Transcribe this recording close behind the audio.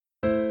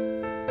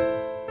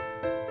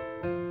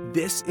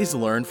This is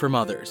Learn from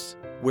Others,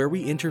 where we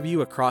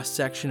interview a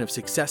cross-section of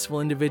successful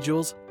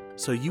individuals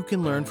so you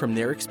can learn from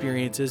their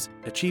experiences,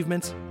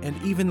 achievements,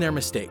 and even their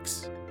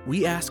mistakes.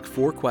 We ask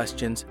 4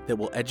 questions that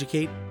will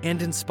educate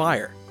and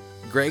inspire.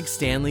 Greg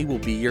Stanley will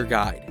be your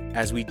guide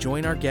as we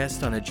join our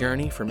guest on a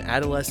journey from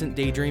adolescent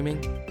daydreaming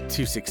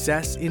to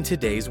success in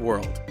today's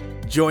world.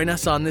 Join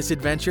us on this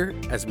adventure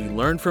as we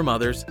learn from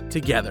others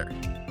together.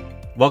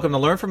 Welcome to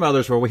Learn from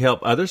Others, where we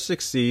help others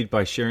succeed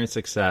by sharing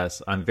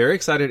success. I'm very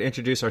excited to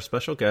introduce our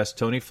special guest,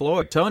 Tony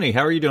Floyd. Tony,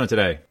 how are you doing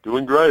today?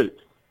 Doing great.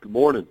 Good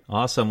morning.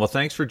 Awesome. Well,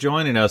 thanks for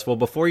joining us. Well,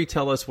 before you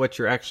tell us what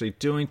you're actually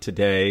doing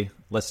today,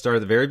 let's start at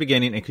the very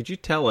beginning. And could you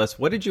tell us,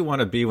 what did you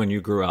want to be when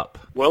you grew up?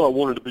 Well, I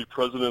wanted to be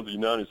president of the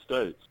United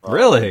States.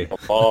 Really?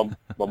 My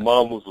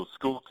mom was a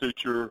school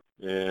teacher,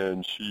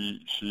 and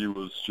she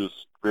was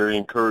just very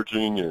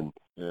encouraging, and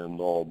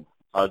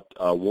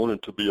I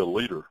wanted to be a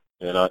leader.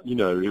 And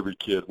every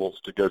kid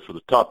wants to go for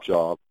the top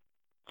job.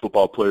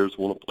 Football players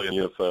want to play in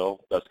the NFL.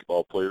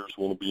 Basketball players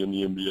want to be in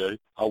the NBA.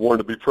 I wanted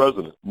to be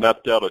president.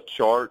 Mapped out a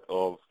chart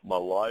of my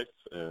life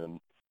and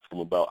from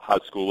about high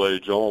school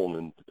age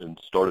on and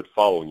started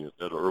following it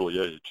at an early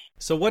age.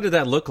 So what did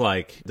that look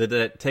like? Did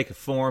that take a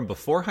form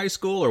before high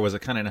school, or was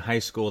it kind of in high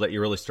school that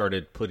you really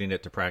started putting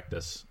it to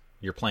practice,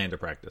 your plan to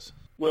practice?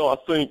 Well, I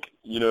think,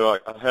 I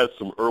had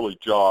some early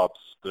jobs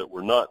that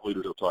were not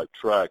leadership type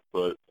track,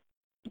 but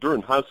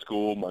during high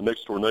school, my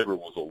next door neighbor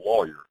was a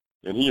lawyer,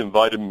 and he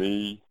invited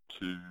me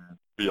to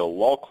be a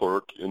law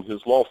clerk in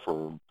his law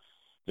firm.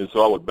 And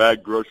so I would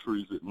bag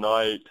groceries at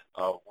night.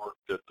 I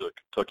worked at the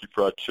Kentucky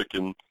Fried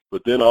Chicken,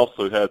 but then I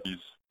also had these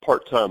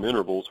part-time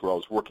intervals where I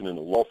was working in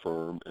a law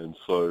firm. And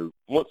so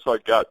once I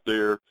got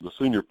there, the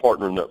senior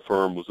partner in that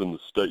firm was in the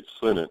state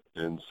senate,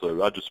 and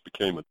so I just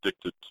became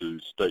addicted to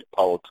state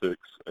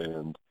politics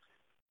and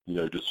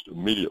just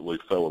immediately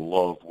fell in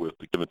love with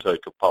the give and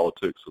take of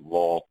politics and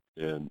law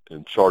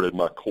and charted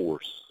my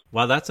course.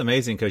 Wow, that's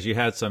amazing, because you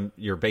had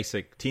your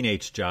basic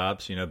teenage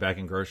jobs,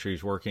 bagging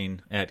groceries,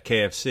 working at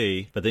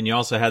KFC, but then you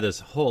also had this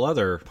whole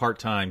other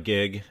part-time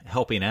gig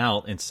helping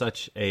out in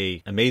such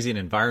a amazing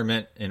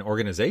environment and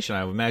organization.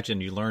 I would imagine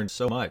you learned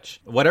so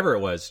much. Whatever it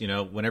was,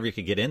 whenever you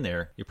could get in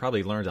there, you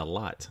probably learned a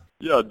lot.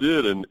 Yeah, I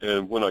did,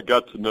 and when I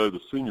got to know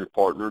the senior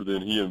partner,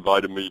 then he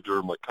invited me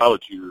during my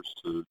college years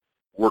to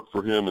work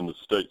for him in the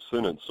state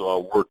senate. So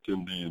I worked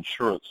in the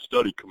insurance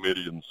study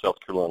committee in the South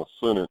Carolina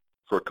Senate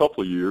for a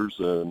couple of years,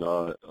 and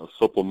I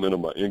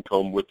supplemented my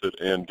income with it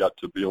and got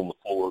to be on the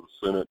floor of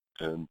the Senate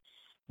and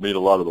meet a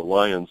lot of the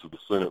lions of the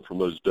Senate from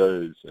those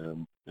days,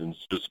 and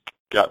it's just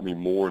got me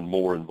more and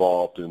more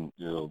involved in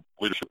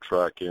leadership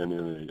track and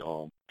in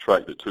a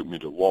track that took me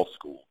to law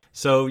school.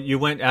 So you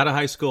went out of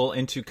high school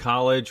into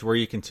college, where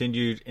you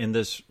continued in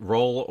this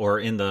role or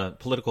in the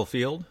political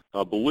field?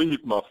 I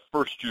believe my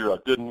first year I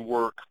didn't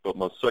work, but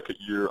my second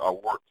year I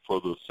worked for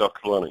the South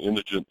Carolina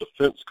Indigent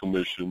Defense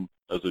Commission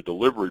as a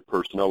delivery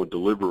person. I would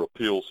deliver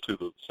appeals to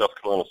the South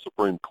Carolina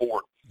Supreme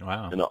Court.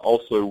 Wow. And I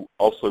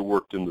also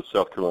worked in the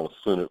South Carolina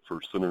Senate for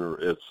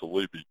Senator Ed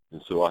Salibi.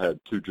 And so I had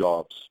 2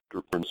 jobs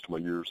during my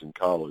years in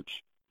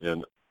college.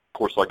 And, of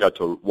course, I got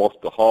to walk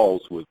the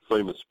halls with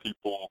famous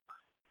people.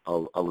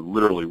 I would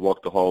literally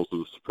walk the halls of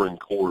the Supreme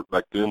Court.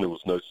 Back then there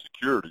was no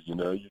security,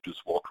 you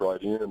just walk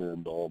right in,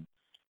 and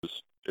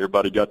just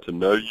everybody got to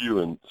know you.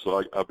 And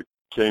so I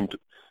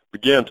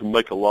began to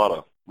make a lot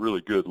of really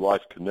good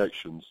life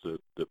connections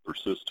that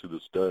persist to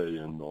this day,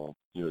 and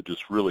it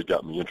just really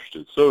got me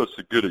interested. So it's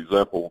a good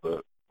example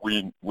that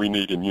we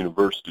need in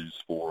universities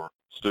for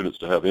students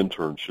to have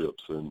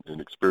internships,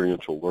 and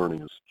experiential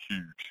learning is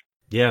huge.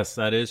 Yes,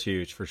 that is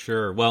huge for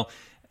sure. Well,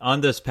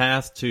 on this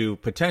path to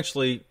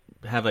potentially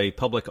have a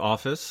public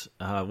office,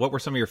 what were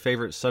some of your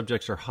favorite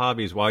subjects or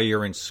hobbies while you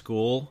were in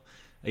school,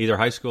 either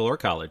high school or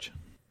college?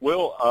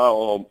 Well,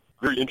 I'm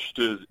very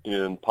interested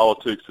in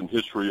politics and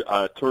history.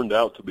 I turned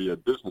out to be a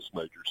business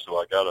major, so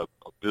I got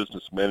a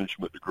business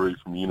management degree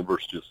from the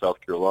University of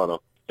South Carolina,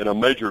 and I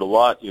majored a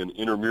lot in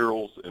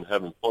intramurals and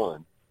having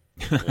fun.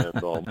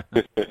 And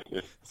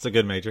it's a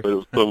good major. It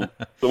was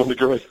some of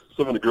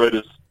the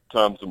greatest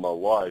times of my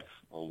life.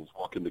 I was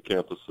walking the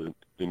campus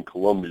in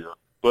Columbia.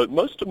 But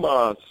most of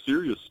my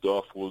serious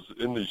stuff was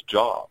in these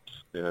jobs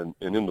and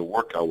in the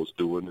work I was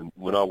doing. And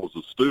when I was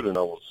a student,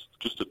 I was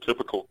just a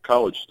typical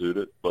college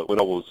student. But when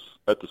I was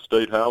at the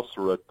State House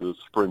or at the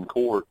Supreme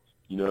Court,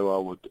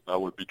 I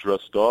would be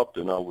dressed up,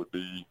 and I would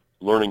be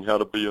learning how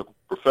to be a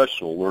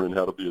professional, learning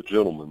how to be a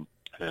gentleman.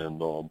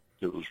 And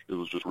it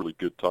was just a really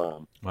good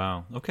time.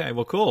 Wow. Okay.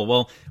 Well, cool.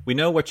 Well, we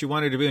know what you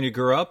wanted to be when you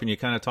grew up, and you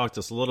kind of talked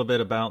to us a little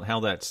bit about how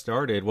that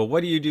started. Well,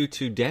 what do you do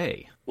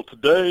today? Well,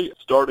 today,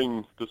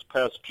 starting this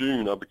past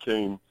June, I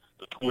became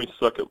the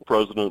 22nd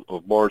president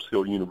of Mars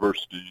Hill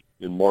University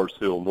in Mars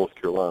Hill, North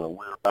Carolina.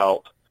 We're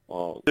about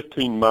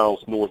 15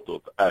 miles north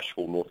of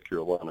Asheville, North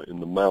Carolina, in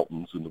the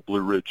mountains, in the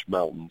Blue Ridge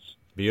Mountains.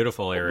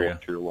 Beautiful area.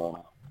 North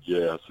Carolina.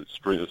 Yes,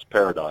 it's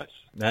paradise.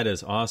 That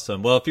is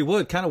awesome. Well, if you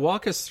would, kind of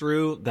walk us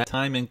through that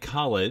time in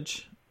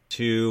college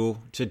to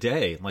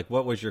today. Like,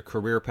 what was your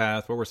career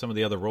path? What were some of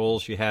the other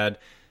roles you had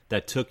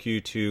that took you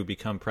to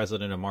become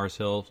president of Mars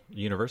Hill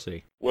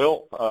University?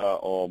 Well,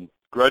 I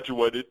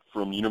graduated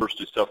from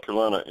University of South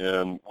Carolina,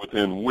 and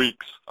within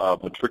weeks, I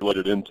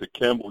matriculated into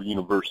Campbell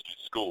University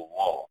School of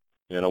Law.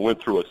 And I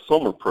went through a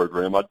summer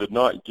program. I did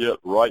not get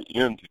right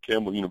into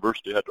Campbell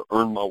University. I had to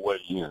earn my way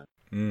in.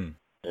 Mm.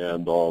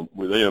 And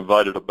they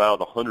invited about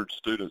 100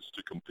 students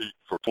to compete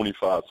for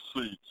 25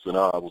 seats, and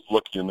I was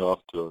lucky enough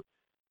to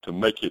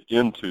make it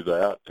into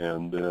that,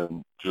 and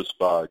then just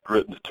by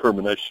grit and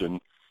determination,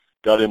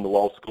 got into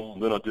law school,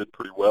 and then I did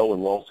pretty well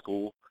in law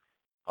school.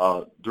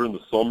 During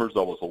the summers,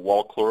 I was a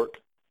law clerk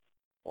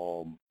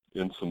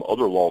in some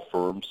other law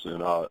firms,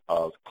 and I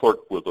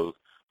clerked with a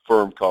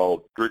firm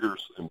called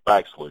Driggers and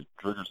Baxley.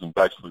 Driggers and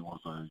Baxley was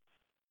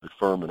a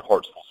firm in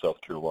Hartsville,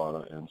 South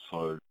Carolina, and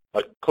so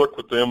I clerked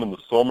with them in the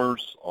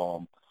summers.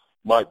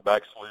 Mike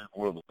Baxley,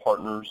 one of the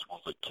partners,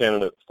 was a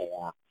candidate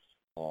for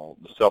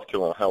the South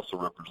Carolina House of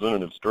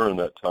Representatives during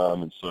that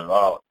time, and so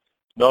I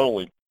not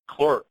only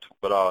clerked,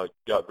 but I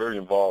got very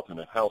involved in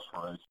a house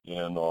race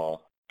and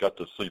got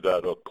to see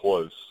that up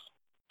close.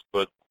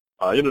 But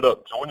I ended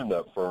up joining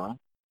that firm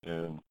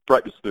and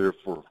practiced there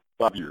for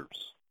 5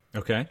 years.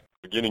 Okay.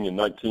 Beginning in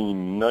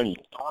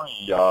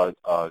 1993,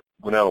 I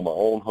went out on my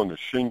own, hung a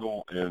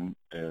shingle, and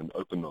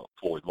opened a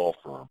Floyd law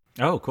firm.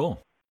 Oh,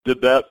 cool.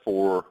 Did that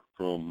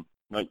from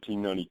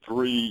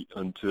 1993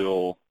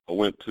 until I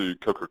went to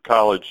Coker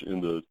College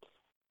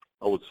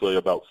I would say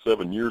about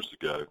 7 years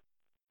ago.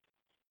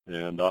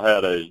 And I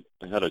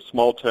had a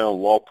small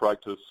town law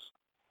practice,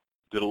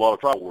 did a lot of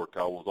trial work.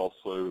 I was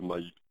also, in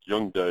my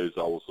young days,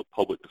 I was a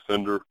public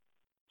defender,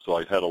 so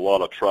I had a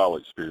lot of trial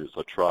experience.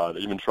 I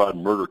even tried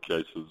murder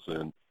cases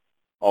and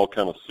all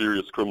kind of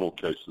serious criminal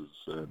cases.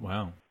 And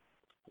wow.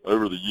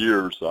 Over the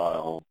years,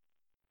 I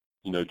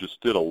just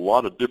did a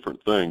lot of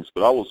different things.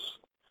 But I was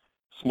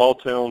a small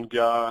town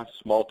guy,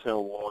 small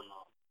town lawyer.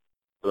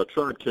 But I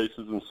tried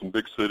cases in some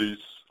big cities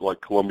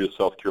like Columbia,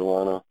 South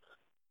Carolina,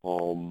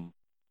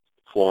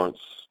 Florence,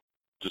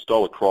 just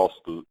all across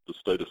the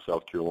state of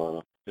South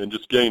Carolina, and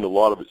just gained a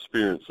lot of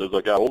experience. As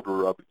I got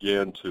older, I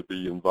began to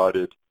be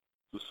invited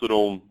to sit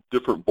on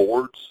different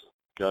boards,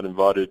 got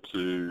invited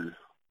to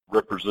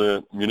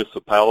represent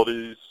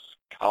municipalities,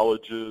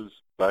 colleges,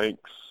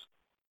 banks.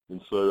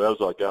 And so as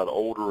I got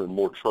older and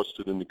more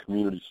trusted in the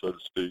community, so to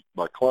speak,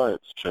 my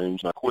clients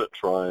changed. I quit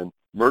trying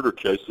murder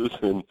cases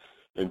and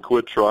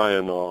quit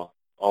trying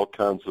all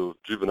kinds of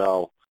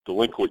juvenile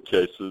delinquent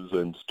cases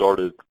and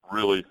started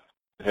really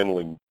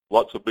handling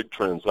lots of big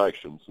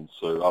transactions. And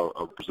so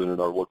I represented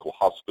our local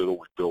hospital.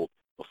 We built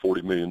a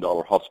 $40 million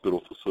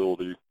hospital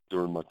facility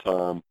during my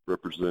time,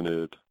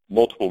 represented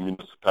multiple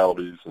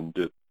municipalities and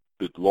did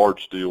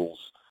large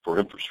deals for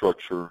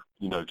infrastructure,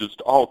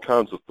 just all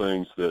kinds of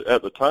things that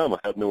at the time I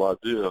had no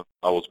idea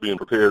I was being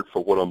prepared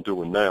for what I'm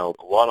doing now.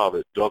 A lot of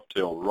it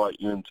dovetailed right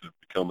into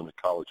becoming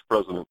a college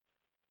president.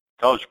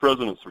 College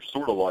presidents are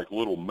sort of like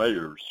little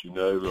mayors,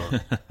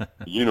 The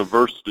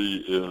university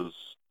is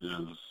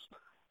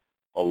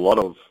a lot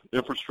of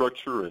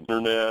infrastructure and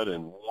internet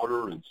and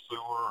water and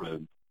sewer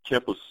and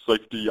campus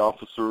safety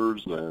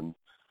officers and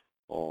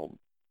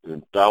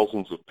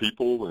thousands of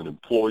people and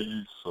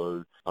employees.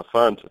 So I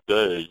find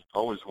today, I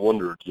always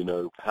wondered,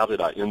 how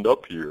did I end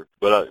up here?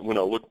 But when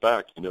I look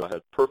back, I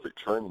had perfect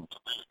training to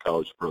be a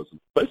college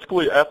president.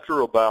 Basically, after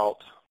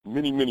about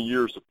many, many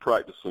years of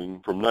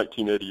practicing from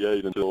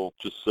 1988 until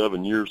just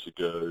 7 years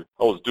ago,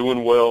 I was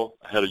doing well.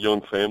 I had a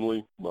young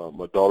family.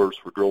 My daughters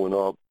were growing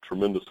up,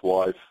 tremendous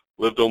wife.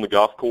 Lived on the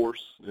golf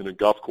course, in a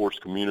golf course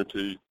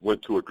community,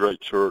 went to a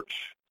great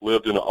church,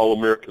 lived in an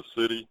all-America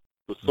city.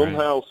 But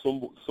somehow,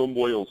 some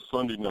way on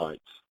Sunday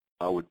nights,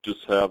 I would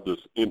just have this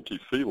empty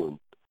feeling.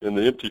 And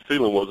the empty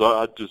feeling was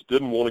I just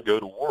didn't want to go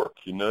to work,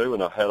 and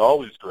I had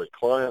all these great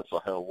clients. I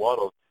had a lot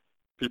of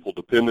people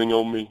depending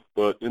on me.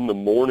 But in the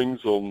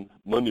mornings on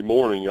Monday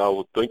morning, I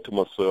would think to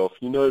myself,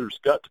 there's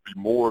got to be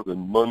more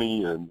than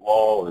money and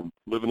law and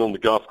living on the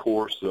golf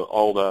course,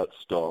 all that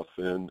stuff.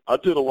 And I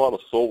did a lot of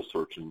soul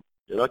searching.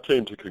 And I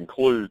came to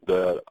conclude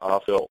that I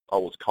felt I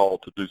was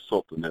called to do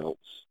something else.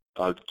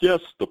 I guess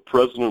the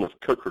president of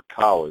Coker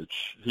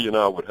College, he and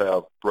I would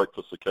have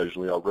breakfast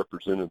occasionally. I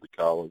represented the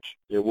college.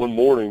 And one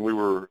morning we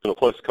were in a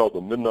place called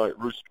the Midnight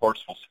Roost,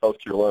 Hartsville, South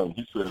Carolina.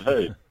 He said,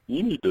 hey,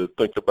 you need to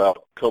think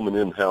about coming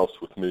in-house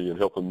with me and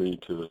helping me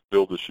to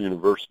build this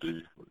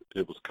university.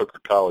 It was Coker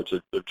College.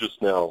 They've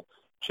just now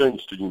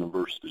changed to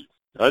university.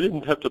 I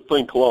didn't have to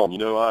think long.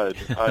 I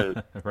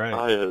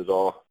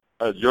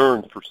had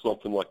yearned for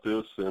something like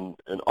this, and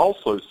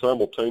also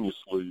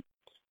simultaneously,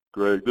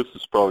 Greg, this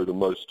is probably the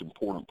most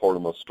important part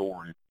of my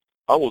story.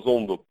 I was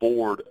on the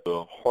board of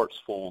the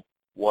Hartsville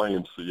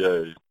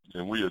YMCA,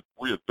 and we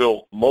had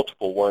built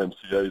multiple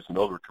YMCAs in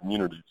other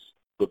communities.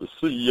 But the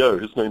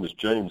CEO, his name is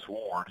James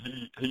Ward,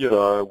 he and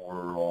I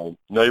were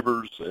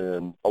neighbors,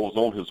 and I was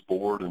on his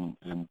board and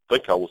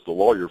think I was the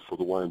lawyer for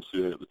the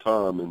YMCA at the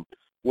time. And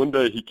one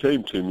day he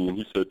came to me and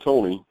he said,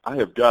 Tony, I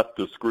have got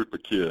this group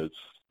of kids.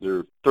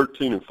 They're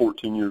 13 and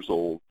 14 years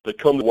old. They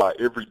come to Y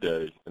every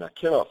day, and I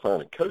cannot find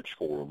a coach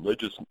for them.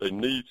 They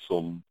need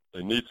some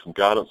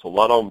guidance. A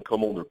lot of them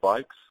come on their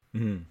bikes.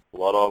 Mm. A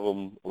lot of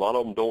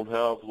them don't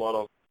have a lot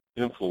of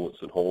influence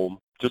at home.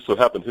 Just so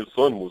happened his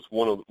son was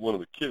one of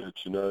the kids,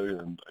 you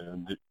know,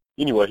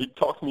 anyway, he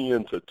talked me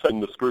into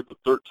taking this group of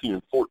 13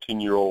 and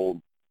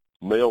 14-year-old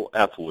male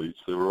athletes.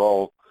 They were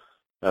all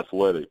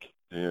athletic,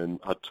 and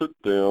I took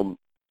them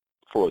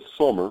for a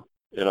summer,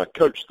 and I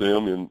coached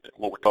them in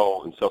what we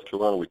call, in South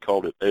Carolina, we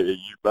called it AAU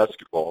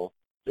basketball.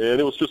 And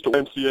it was just a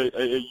NCAA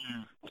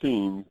AAU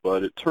team,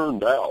 but it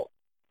turned out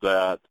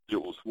that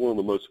it was one of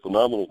the most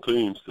phenomenal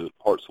teams that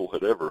Hartsville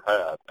had ever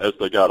had. As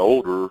they got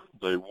older,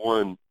 they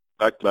won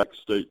back-to-back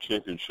state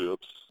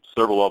championships.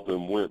 Several of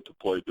them went to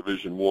play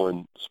Division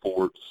I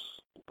sports.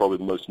 Probably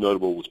the most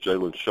notable was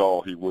Jalen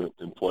Shaw. He went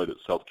and played at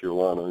South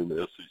Carolina in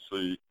the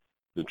SEC,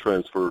 then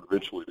transferred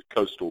eventually to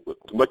Coastal. But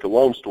to make a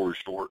long story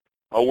short,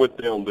 I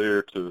went down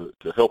there to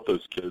help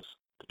those kids,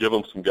 to give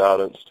them some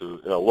guidance.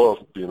 And I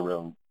love being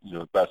around, you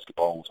know,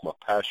 basketball was my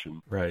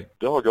passion. Right.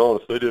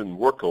 Doggone if they didn't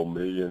work on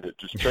me, and it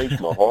just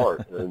changed my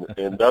heart.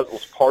 And that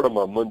was part of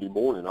my Monday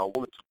morning. I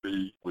wanted to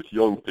be with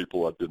young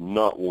people. I did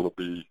not want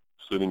to be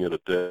sitting at a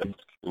desk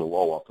in a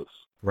law office.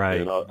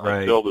 Right. And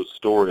I tell this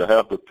story. I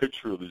have the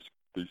picture of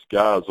these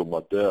guys on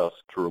my desk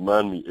to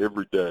remind me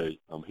every day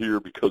I'm here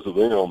because of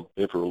them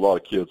and for a lot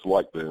of kids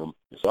like them.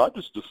 So I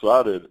just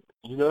decided,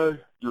 you know,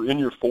 you're in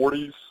your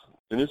 40s,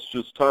 and it's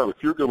just time.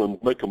 If you're going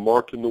to make a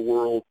mark in the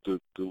world, to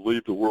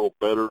leave the world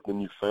better than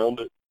you found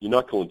it, you're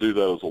not going to do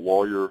that as a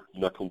lawyer.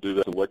 You're not going to do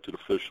that as an elected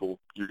official.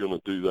 You're going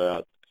to do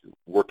that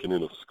working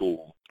in a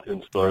school.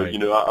 And so, Right. you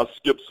know, I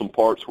skipped some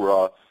parts where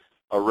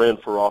I ran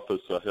for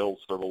office. I held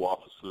several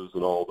offices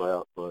and all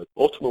that. But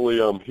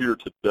ultimately, I'm here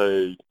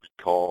today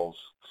because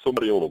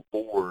somebody on a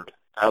board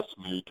asked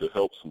me to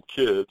help some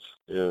kids,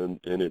 and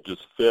it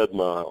just fed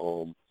my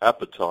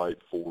appetite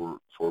for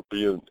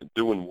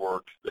doing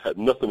work that had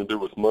nothing to do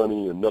with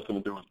money and nothing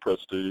to do with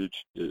prestige.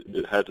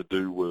 It had to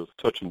do with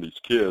touching these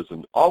kids.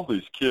 And all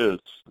these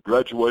kids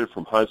graduated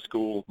from high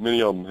school.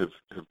 Many of them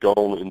have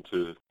gone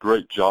into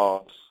great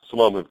jobs. Some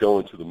of them have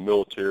gone into the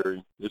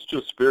military. It's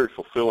just very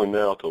fulfilling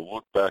now to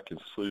look back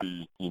and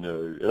see, you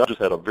know, and I just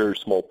had a very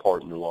small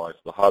part in their life.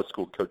 The high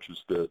school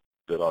coaches that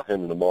I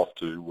handed them off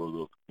to were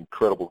the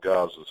incredible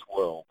guys as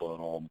well. But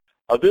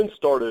I then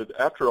started,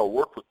 after I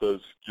worked with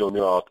those young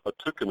men, I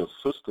took an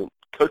assistant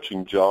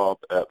coaching job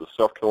at the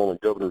South Carolina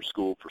Governor's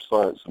School for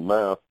Science and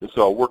Math. And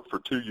so I worked for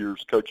 2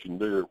 years coaching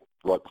there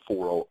right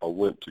before I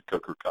went to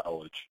Coker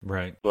College.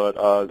 Right. But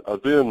I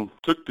then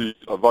took the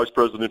vice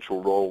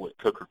presidential role at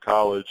Coker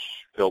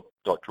College, helped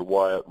Dr.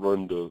 Wyatt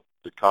run the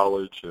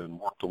college, and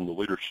worked on the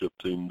leadership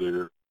team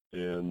there.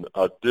 And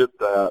I did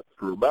that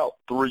for about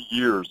 3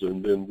 years,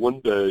 and then one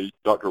day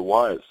Dr.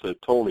 Wyatt said,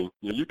 "Tony,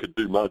 you could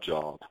do my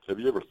job. Have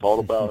you ever thought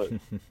about it?"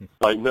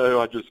 Like,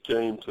 no, I just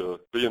came to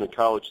be in a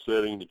college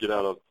setting to get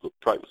out of the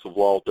practice of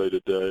law day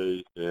to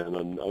day, and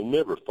I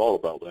never thought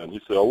about that. And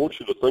he said, "I want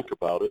you to think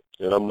about it,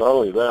 and I'm not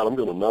only that, I'm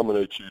going to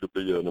nominate you to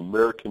be an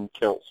American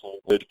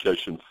Council on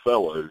Education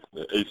Fellow,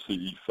 the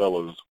ACE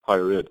Fellows,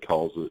 higher ed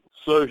calls it."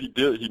 So he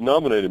did. He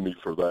nominated me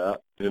for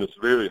that, and it's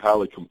very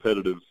highly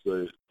competitive.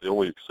 They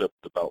only accept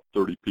about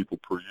 30 people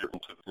per year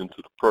into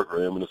the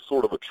program, and it's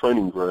sort of a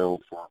training ground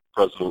for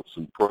presidents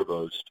and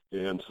provosts.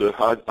 And so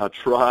I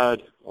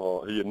tried.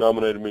 He had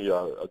nominated me.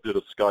 I did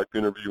a Skype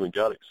interview and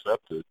got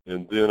accepted.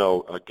 And then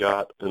I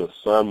got an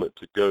assignment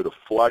to go to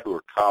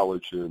Flagler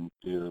College in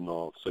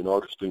St.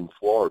 Augustine,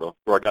 Florida,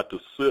 where I got to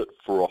sit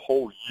for a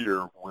whole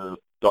year with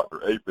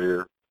Dr.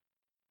 Hebert,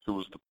 who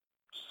was the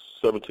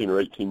 17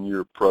 or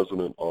 18-year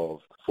president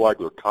of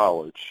Flagler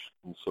College.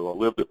 And so I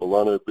lived at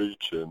Milano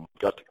Beach and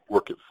got to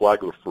work at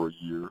Flagler for a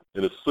year.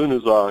 And as soon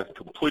as I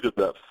completed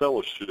that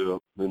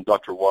fellowship, then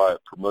Dr.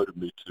 Wyatt promoted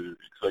me to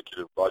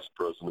executive vice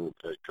president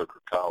at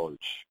Coker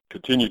College.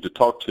 Continued to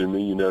talk to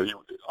me. You know,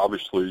 I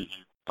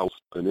was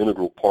an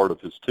integral part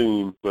of his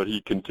team, but he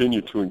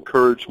continued to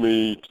encourage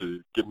me,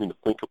 to get me to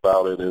think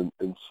about it.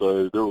 And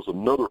so there was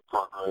another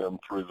program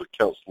through the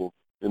Council of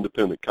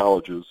Independent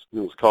Colleges. It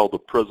was called the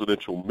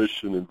Presidential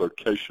Mission and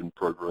Vocation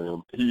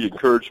Program. He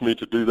encouraged me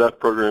to do that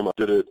program. I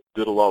did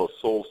a lot of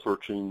soul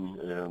searching,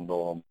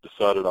 and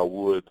decided I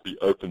would be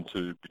open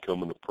to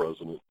becoming the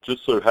president.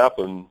 Just so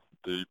happened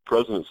the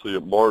presidency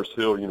at Mars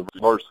Hill University,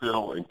 Mars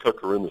Hill and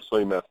Coker are in the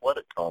same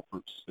athletic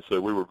conference, and so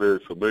we were very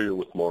familiar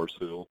with Mars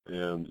Hill.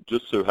 And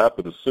just so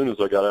happened, as soon as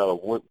I got out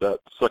of that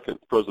second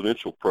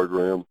presidential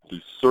program,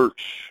 the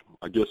search,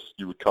 I guess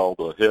you would call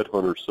the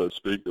headhunter, so to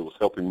speak, that was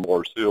helping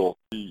Mars Hill,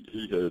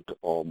 he had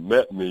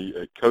met me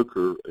at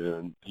Coker,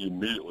 and he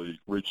immediately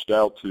reached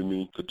out to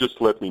me to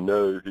just let me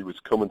know he was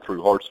coming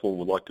through Hartsville and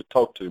would like to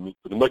talk to me.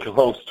 But to make a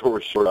long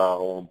story short,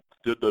 I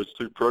did those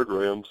two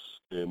programs,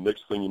 and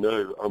next thing you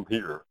know, I'm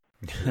here.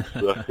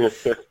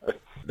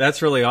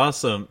 That's really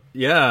awesome.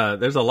 Yeah,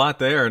 there's a lot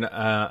there. And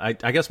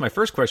I guess my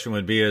first question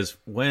would be is,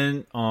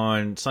 when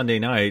on Sunday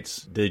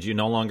nights did you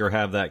no longer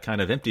have that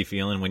kind of empty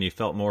feeling, when you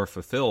felt more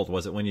fulfilled?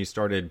 Was it when you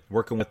started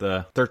working with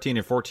the 13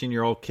 and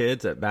 14-year-old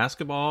kids at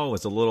basketball?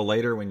 Was it a little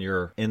later when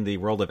you're in the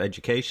world of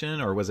education?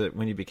 Or was it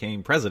when you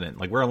became president?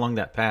 Like, where along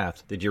that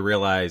path did you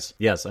realize,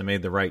 yes, I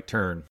made the right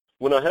turn?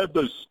 When I had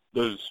those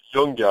those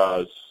young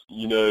guys,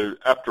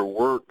 after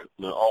work,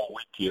 all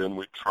weekend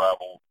we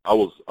traveled.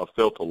 I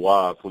felt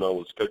alive when I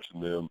was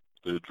coaching them.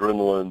 The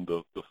adrenaline,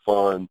 the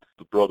fun,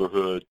 the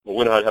brotherhood. But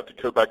when I'd have to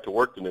go back to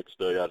work the next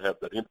day, I'd have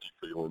that empty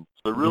feeling.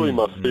 So really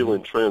my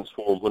feeling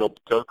transformed when I was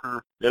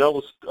Coker. And I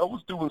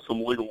was doing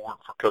some legal work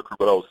for Coker,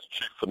 but I was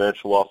chief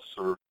financial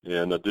officer,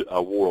 and I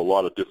wore a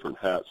lot of different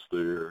hats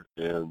there.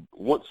 And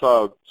once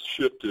I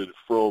shifted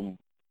from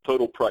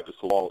total practice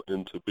of law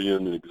into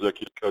being an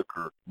executive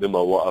Coker, then my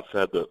life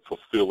had that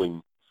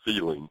fulfilling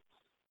feeling.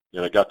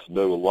 And I got to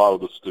know a lot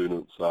of the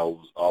students. I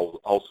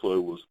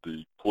also was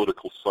the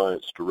political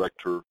science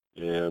director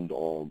and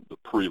the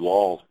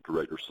pre-law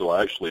director. So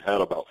I actually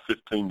had about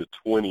 15 to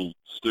 20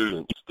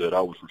 students that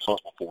I was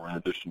responsible for, in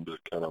addition to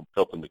kind of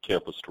helping the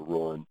campus to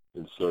run.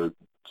 And so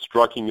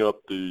striking up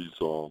these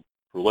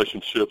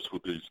relationships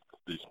with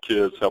these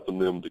kids, helping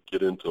them to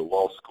get into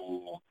law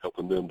school,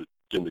 helping them to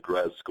get into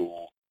grad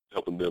school,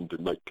 helping them to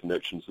make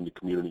connections in the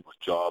community with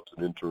jobs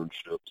and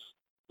internships.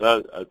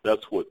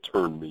 That's what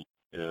turned me.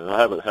 And I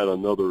haven't had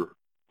another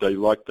day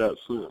like that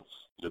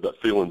since.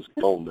 That feeling's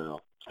gone now.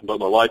 But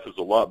my life is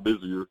a lot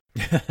busier.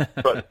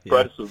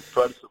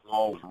 Practicing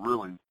law is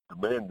really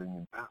demanding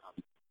and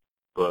busy.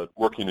 But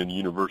working in a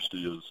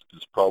university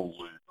is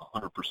probably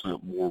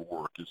 100% more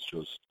work.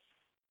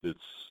 It's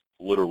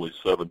literally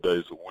 7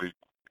 days a week.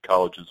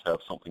 Colleges have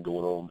something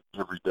going on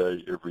every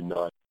day, every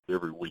night,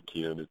 every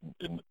weekend,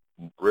 and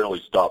rarely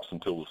stops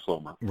until the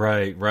summer.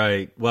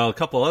 Right. Well, a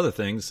couple other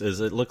things is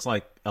it looks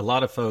like a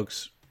lot of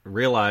folks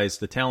realized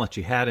the talent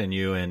you had in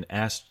you and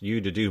asked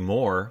you to do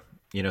more,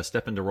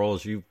 step into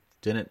roles you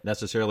didn't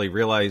necessarily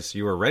realize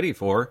you were ready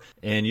for,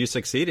 and you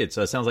succeeded.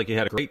 So it sounds like you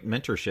had a great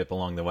mentorship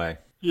along the way.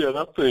 Yeah, and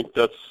I think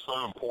that's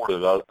so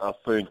important. I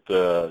think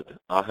that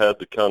I had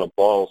the kind of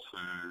boss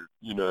who,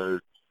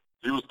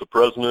 he was the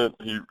president,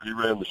 he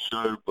ran the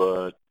show,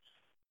 but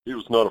he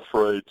was not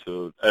afraid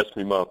to ask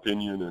me my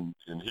opinion,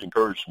 and he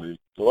encouraged me.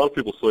 A lot of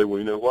people say,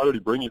 well, why did he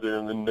bring you there?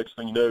 And then the next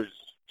thing you know, he's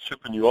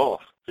shipping you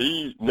off.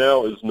 He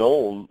now is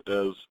known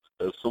as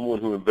someone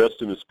who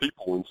invests in his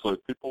people, and so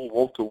people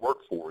want to work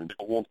for him.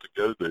 People want to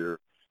go there,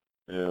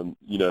 and,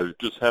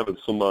 just having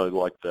somebody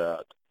like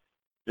that.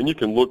 And you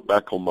can look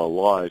back on my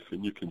life,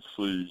 and you can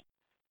see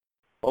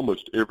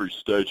almost every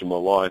stage of my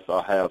life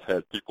I have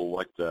had people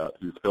like that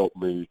who've helped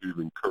me, who've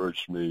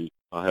encouraged me.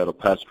 I had a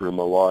pastor in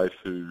my life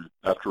who,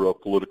 after a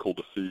political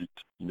defeat,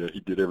 he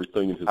did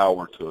everything in his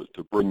power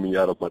to bring me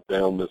out of my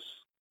downness.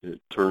 It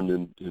turned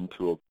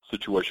into a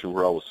situation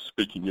where I was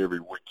speaking every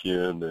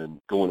weekend and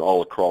going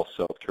all across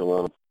South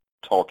Carolina,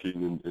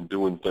 talking and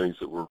doing things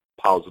that were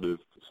positive.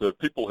 So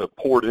people have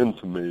poured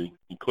into me,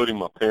 including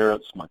my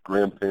parents, my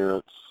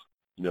grandparents.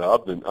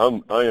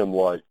 I am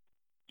like,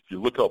 if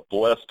you look up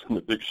blessed in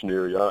the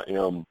dictionary, I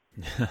am.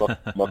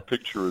 My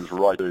picture is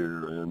right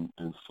there, and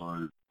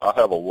so I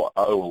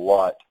owe a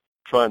lot,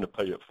 trying to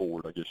pay it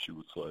forward, I guess you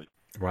would say.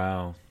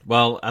 Wow.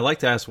 Well, I'd like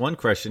to ask one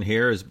question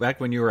here. Is back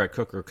when you were at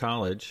Coker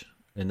College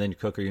and then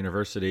Coker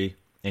University,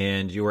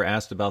 and you were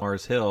asked about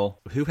Mars Hill,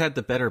 who had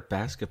the better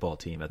basketball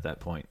team at that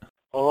point?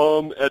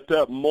 At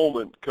that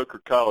moment,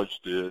 Coker College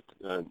did,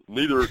 and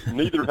neither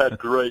had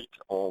great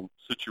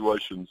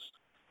situations.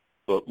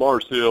 But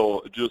Mars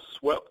Hill just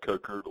swept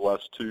Coker the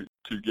last two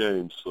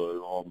games,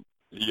 so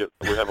we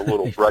have a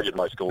little bragging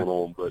rights going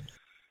on. But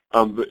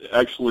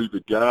actually,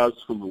 the guys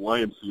from the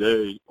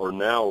YMCA are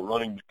now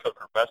running the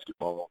Coker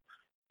basketball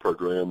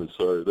program, and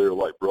so they're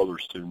like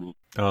brothers to me.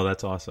 Oh,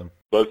 that's awesome.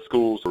 Both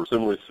schools are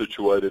similarly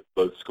situated.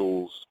 Both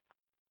schools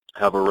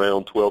have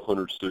around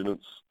 1,200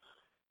 students.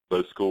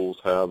 Both schools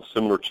have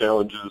similar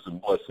challenges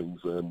and blessings,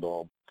 and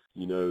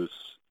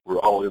we're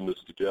all in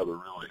this together,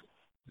 really.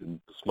 And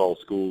the small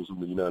schools in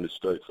the United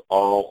States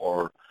all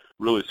are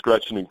really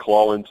scratching and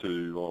clawing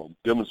to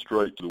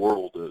demonstrate to the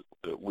world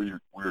that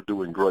we're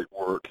doing great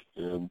work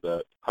and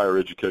that higher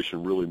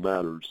education really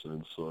matters.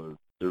 And so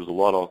there's a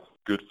lot of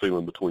good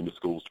feeling between the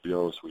schools, to be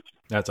honest with you.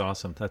 That's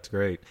awesome. That's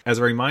great. As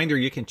a reminder,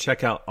 you can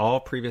check out all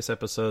previous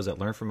episodes at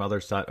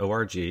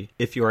learnfromothers.org.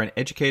 If you are an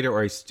educator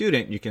or a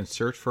student, you can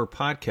search for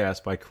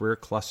podcasts by career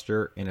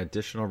cluster, and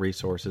additional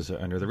resources are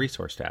under the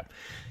resource tab.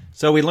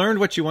 So we learned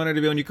what you wanted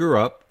to be when you grew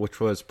up, which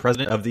was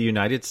President of the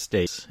United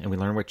States, and we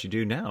learned what you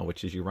do now,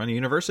 which is you run a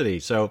university.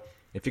 So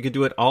if you could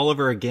do it all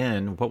over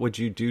again, what would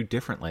you do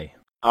differently?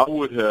 I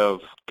would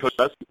have coached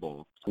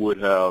basketball. Would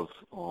have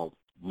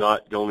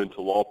not gone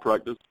into law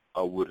practice.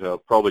 I would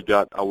have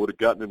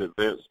gotten an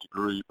advanced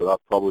degree, but I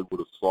probably would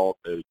have sought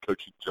a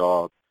coaching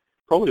job,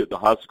 probably at the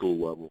high school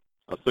level.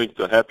 I think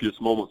the happiest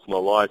moments of my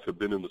life have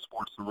been in the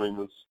sports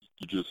arenas.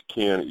 You just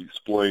can't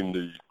explain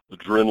the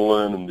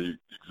adrenaline and the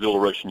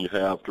exhilaration you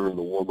have during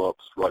the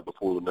warm-ups right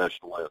before the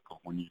national anthem,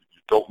 when you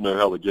don't know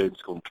how the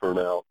game's going to turn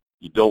out.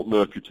 You don't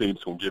know if your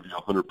team's going to give you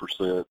 100%.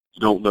 You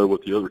don't know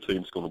what the other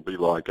team's going to be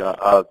like.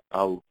 I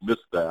miss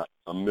that.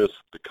 I miss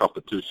the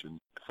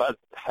competition. If I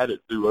had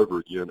it do over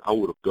again, I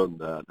would have done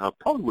that. I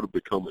probably would have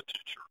become a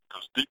teacher,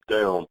 because deep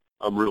down,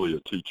 I'm really a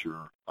teacher.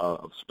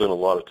 I've spent a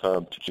lot of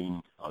time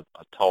teaching. I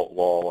taught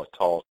law. I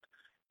taught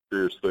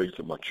various things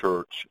at my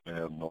church,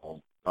 and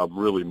I'm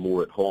really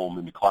more at home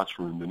in the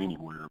classroom than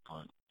anywhere,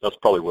 but that's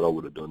probably what I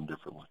would have done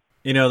differently.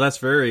 That's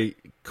very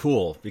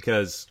cool,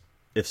 because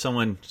if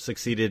someone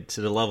succeeded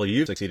to the level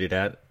you succeeded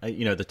at,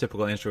 the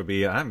typical answer would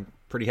be, I'm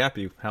pretty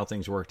happy how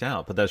things worked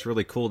out. But that's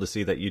really cool to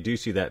see that you do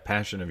see that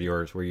passion of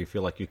yours where you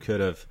feel like you could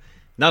have,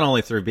 not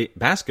only through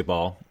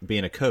basketball,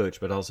 being a coach,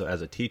 but also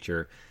as a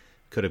teacher,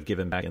 could have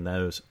given back in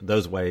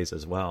those ways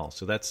as well.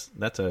 So that's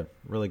a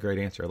really great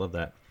answer. I love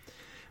that.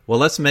 Well,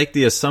 let's make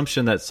the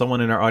assumption that someone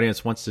in our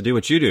audience wants to do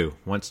what you do,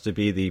 wants to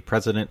be the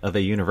president of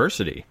a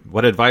university.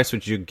 What advice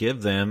would you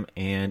give them,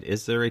 and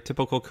is there a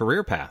typical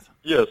career path?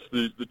 Yes,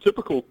 the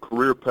typical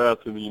career path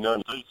in the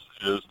United States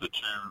is that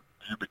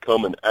you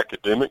become an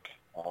academic.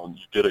 You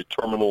get a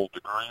terminal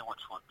degree, which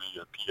would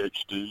be a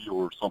PhD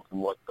or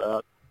something like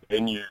that,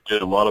 and you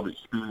get a lot of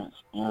experience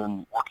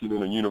in working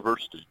in a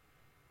university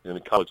in a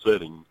college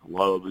setting. A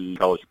lot of the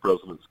college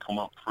presidents come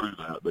up through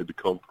that. They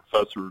become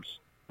professors.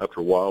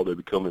 After a while, they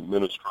become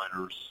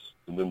administrators,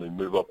 and then they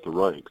move up the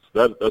ranks.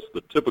 That's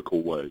the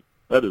typical way.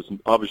 That is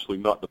obviously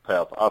not the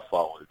path I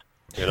followed,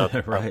 and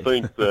Right. I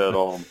think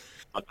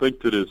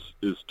that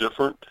is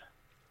different.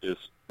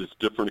 It's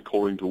different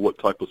according to what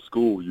type of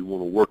school you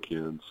want to work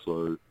in.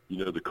 So,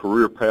 the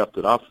career path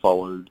that I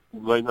followed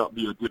may not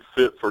be a good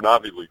fit for an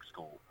Ivy League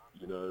school,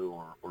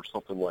 or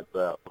something like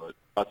that. But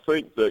I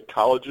think that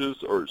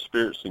colleges are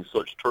experiencing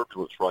such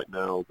turbulence right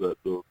now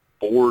that the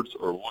boards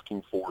are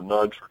looking for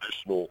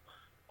non-traditional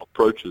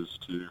approaches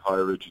to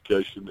higher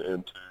education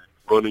and to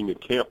running a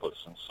campus.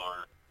 And so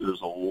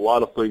there's a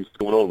lot of things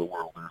going on in the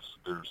world.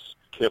 There's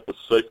campus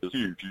safety is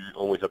huge. You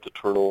only have to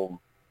turn on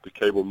the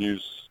cable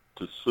news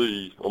to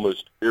see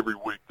almost every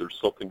week there's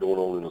something going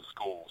on in a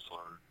school. So,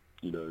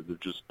 there's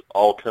just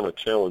all kind of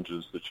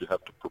challenges that you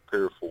have to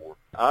prepare for.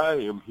 I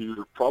am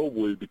here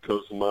probably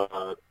because my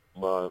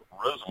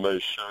resume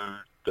showed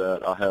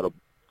that I had a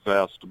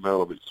vast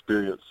amount of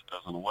experience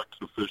as an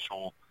elected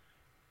official,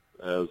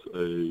 as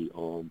a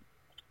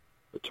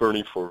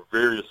attorney for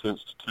various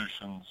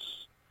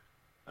institutions,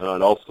 and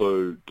I'd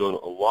also done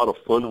a lot of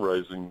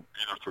fundraising,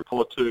 either through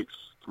politics,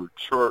 through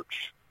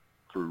church,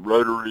 through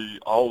Rotary,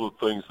 all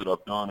the things that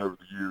I've done over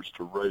the years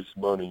to raise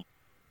money.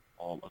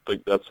 I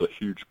think that's a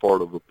huge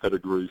part of the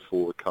pedigree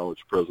for a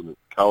college president.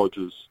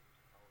 Colleges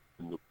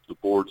and the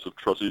boards of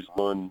trustees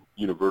run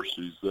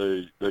universities.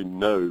 They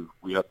know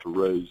we have to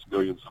raise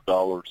millions of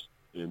dollars,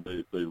 and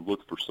they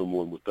look for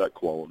someone with that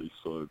quality.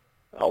 So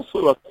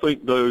also I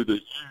think, though,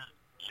 that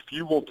if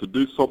you want to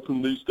do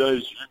something these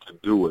days, you can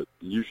do it.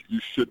 You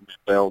shouldn't be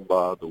bound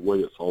by the way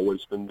it's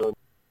always been done.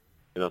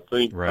 And I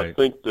think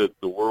that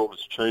the world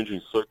is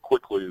changing so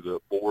quickly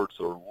that boards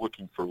are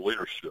looking for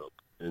leadership.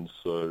 And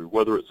so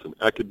whether it's an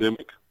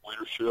academic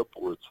leadership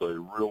or it's a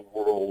real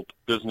world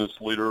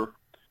business leader,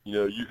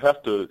 you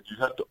have to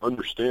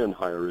understand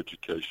higher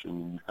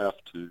education. You have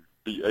to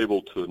be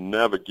able to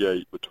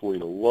navigate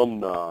between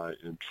alumni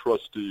and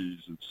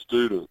trustees and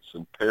students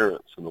and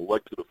parents and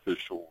elected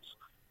officials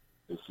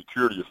and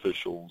security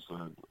officials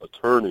and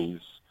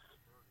attorneys.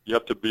 You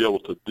have to be able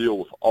to deal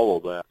with all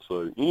of that.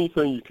 So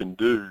anything you can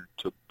do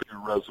to build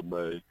your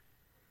resume,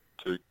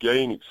 to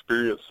gain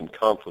experience and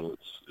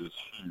confidence is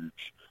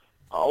huge.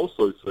 I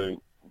also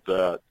think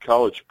that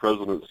college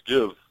presidents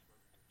give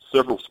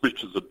several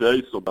speeches a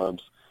day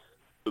sometimes.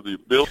 So the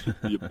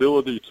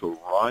ability to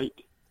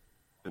write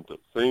and to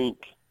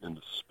think and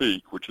to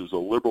speak, which is a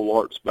liberal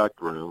arts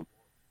background,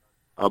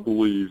 I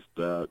believe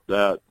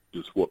that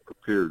is what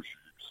prepares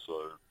you.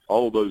 So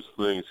all of those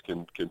things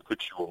can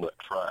put you on that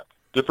track.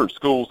 Different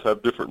schools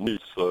have different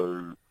needs,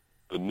 so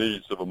the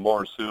needs of a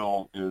Mars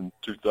Hill in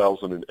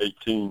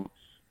 2018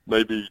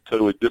 may be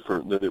totally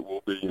different than it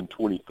will be in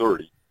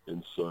 2030.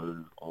 And so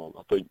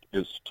I think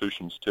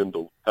institutions tend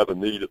to have a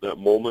need at that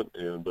moment,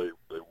 and they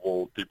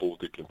want people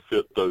that can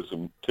fit those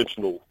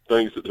intentional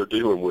things that they're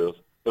dealing with.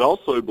 But I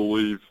also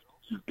believe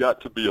you've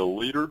got to be a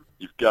leader.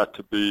 You've got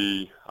to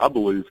be, I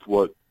believe,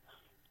 what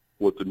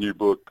the new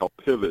book called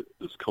Pivot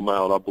has come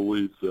out. I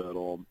believe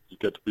that you've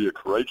got to be a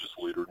courageous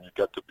leader, and you've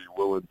got to be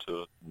willing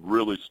to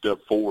really step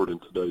forward in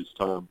today's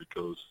time,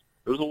 because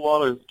there's a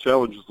lot of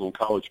challenges on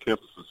college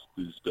campuses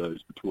these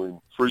days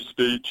between free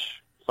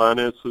speech,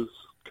 finances,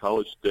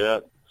 college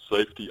debt,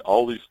 safety,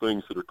 all these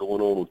things that are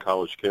going on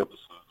college campuses.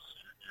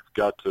 You've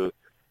got to,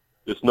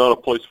 it's not a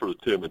place for the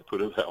timid,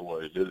 put it that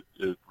way.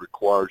 It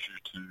requires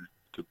you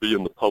to be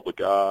in the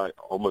public eye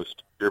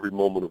almost every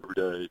moment of every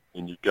day,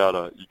 and you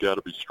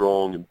gotta be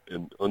strong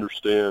and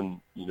understand,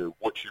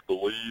 what you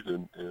believe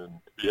and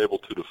be able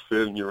to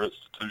defend your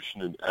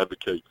institution and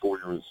advocate for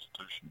your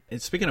institution.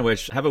 And speaking of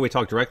which, how about we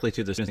talk directly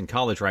to the students in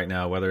college right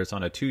now, whether it's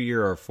on a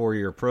 2-year or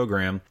 4-year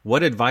program?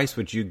 What advice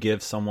would you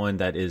give someone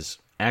that is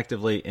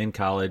actively in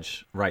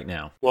college right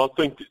now? Well, I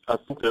think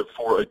that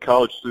for a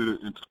college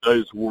student in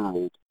today's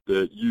world,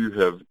 that you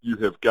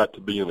have got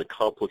to be an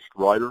accomplished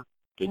writer,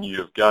 and you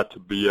have got to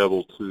be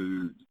able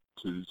to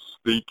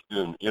speak in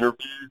an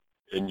interview,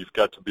 and you've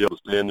got to be able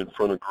to stand in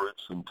front of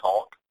groups and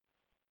talk.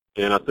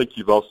 And I think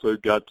you've also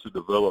got to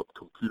develop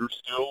computer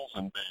skills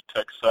and be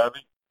tech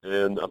savvy.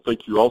 And I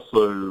think you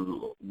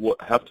also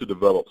have to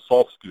develop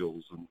soft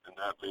skills, and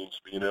that means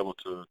being able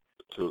to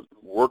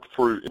work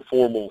through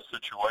informal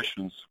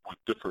situations with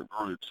different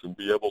groups and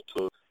be able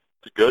to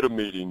go to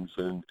meetings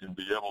and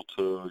be able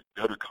to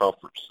go to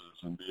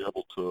conferences and be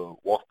able to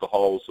walk the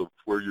halls of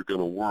where you're going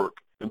to work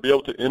and be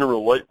able to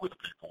interrelate with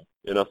people.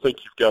 And I think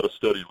you've got to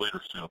study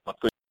leadership. I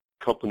think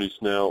companies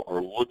now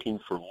are looking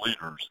for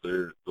leaders.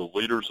 The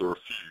leaders are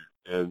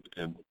few,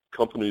 and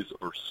companies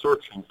are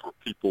searching for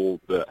people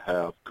that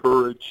have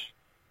courage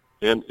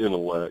and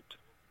intellect,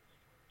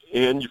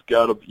 and you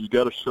got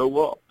to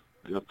show up.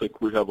 And I think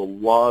we have a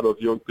lot of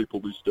young people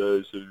these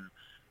days who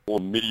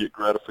want immediate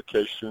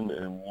gratification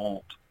and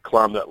won't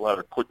climb that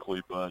ladder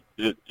quickly, but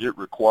it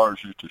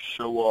requires you to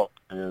show up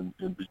and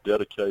be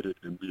dedicated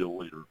and be a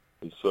leader.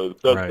 And so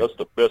that's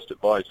the best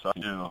advice I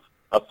give.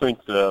 I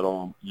think that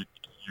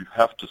you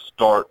have to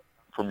start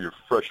from your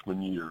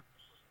freshman year.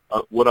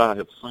 What I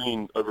have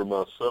seen over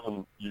my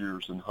 7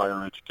 years in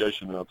higher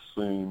education, I've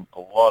seen a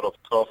lot of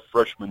tough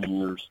freshman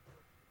years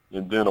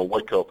and then a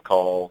wake-up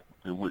call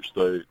in which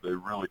they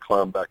really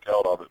climb back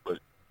out of it. But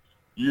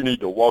you need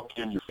to walk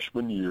in your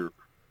freshman year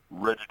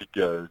ready to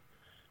go.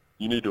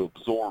 You need to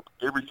absorb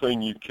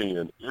everything you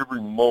can,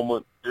 every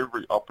moment,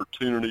 every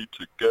opportunity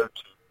to go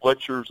to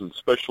lectures and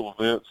special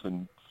events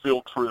and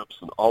field trips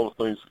and all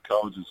the things that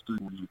colleges do.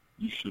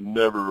 You should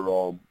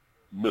never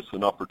miss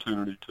an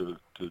opportunity to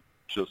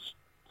just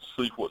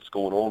see what's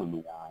going on in the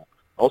world.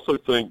 I also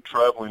think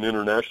traveling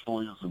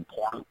internationally is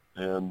important,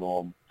 and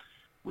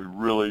we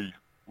really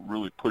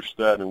push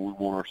that, and we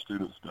want our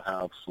students to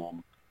have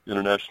some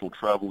international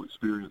travel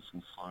experience.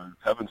 And so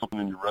having something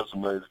in your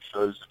resume that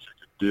shows that you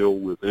can deal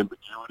with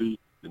ambiguity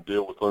and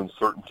deal with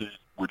uncertainty,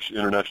 which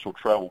international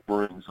travel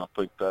brings, I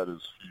think that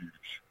is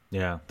huge.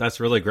 Yeah, that's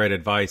really great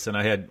advice. And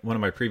I had one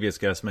of my previous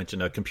guests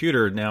mention a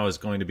computer now is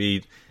going to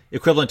be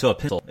equivalent to a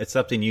pencil. It's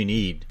something you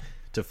need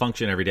to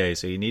function every day,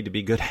 so you need to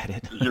be good at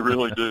it. You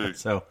really do.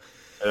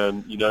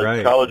 And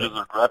right. Colleges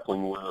are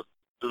grappling with.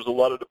 There's a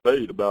lot of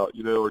debate about,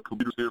 are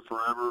computers here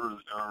forever,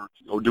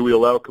 or do we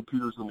allow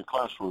computers in the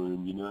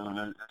classroom?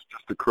 And it's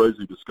just a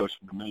crazy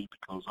discussion to me,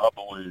 because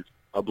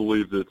I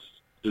believe that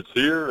it's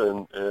here,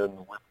 and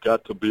we've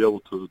got to be able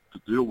to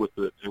deal with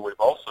it, and we've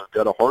also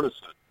got to harness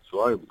it.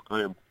 So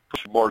I am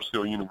pushing Mars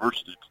Hill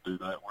University to do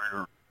that.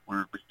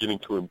 We're beginning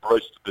to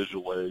embrace the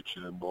digital age,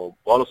 and a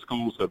lot of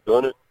schools have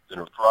done it and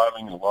are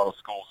thriving, and a lot of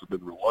schools have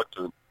been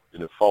reluctant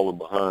and have fallen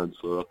behind.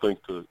 So I think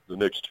the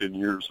next 10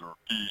 years are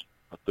key.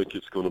 I think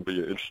it's going to be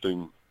an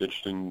interesting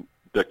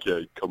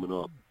decade coming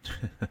up.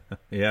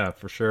 Yeah,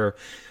 for sure.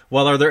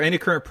 Well, are there any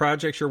current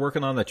projects you're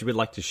working on that you would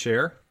like to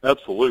share?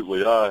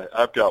 Absolutely.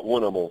 I've got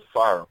one I'm on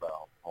fire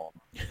about.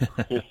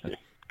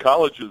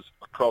 Colleges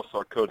across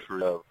our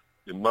country have,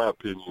 in my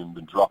opinion,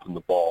 been dropping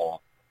the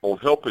ball on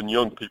helping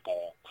young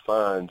people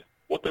find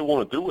what they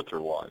want to do with their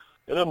life.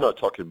 And I'm not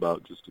talking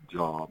about just a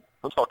job.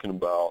 I'm talking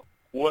about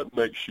what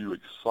makes you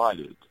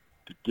excited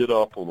to get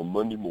up on a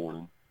Monday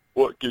morning,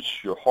 what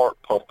gets your heart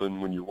pumping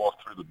when you walk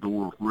through the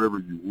door of wherever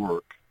you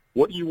work.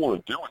 What do you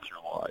want to do with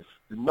your life?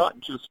 And not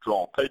just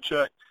draw a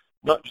paycheck,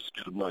 not just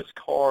get a nice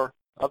car.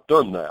 I've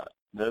done that.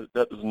 That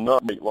does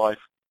not make life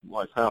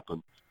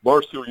happen.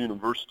 Mars Hill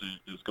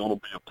University is going to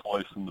be a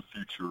place in the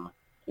future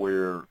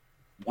where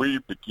we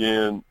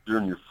begin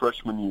during your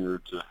freshman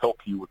year to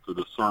help you with the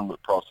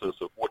discernment process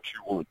of what you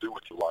want to do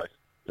with your life.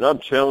 And I'm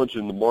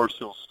challenging the Mars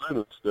Hill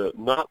students that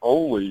not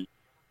only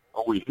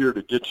are we here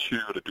to get you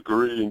a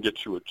degree and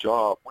get you a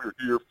job, we're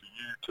here for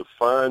you to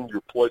find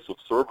your place of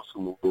service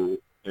in the world.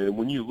 And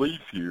when you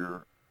leave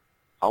here,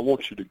 I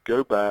want you to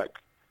go back.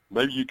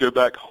 Maybe you go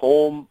back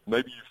home,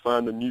 maybe you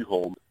find a new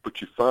home,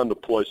 but you find a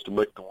place to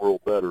make the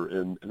world better.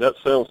 And that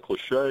sounds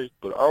cliche,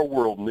 but our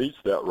world needs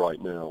that right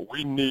now.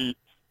 We need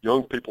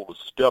young people to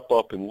step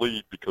up and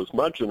lead, because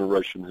my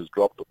generation has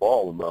dropped the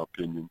ball, in my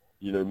opinion.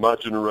 My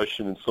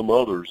generation and some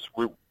others,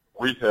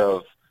 we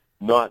have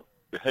not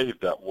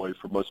behaved that way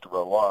for most of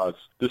our lives.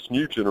 This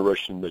new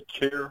generation, they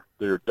care,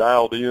 they're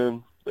dialed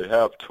in, they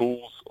have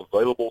tools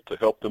available to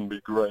help them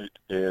be great,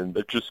 and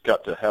they've just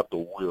got to have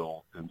the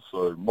will. And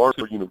so Mars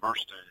Hill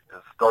University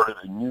has started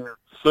a new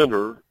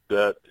center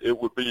that it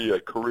would be a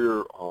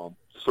career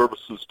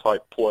services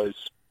type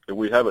place, and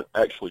we haven't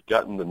actually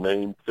gotten the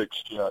name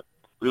fixed yet.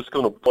 It's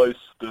going to be a place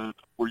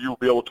where you'll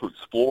be able to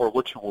explore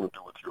what you want to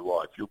do with your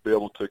life. You'll be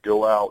able to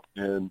go out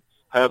and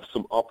have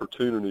some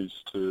opportunities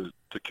to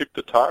kick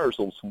the tires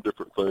on some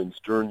different things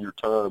during your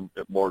time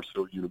at Mars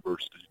Hill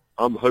University.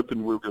 I'm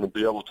hoping we're going to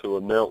be able to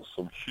announce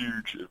some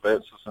huge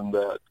advances in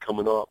that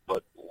coming up,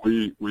 but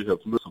we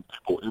have moved some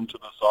people into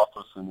this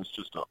office, and it's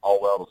just an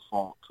all-out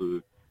assault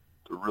to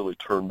really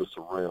turn this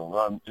around.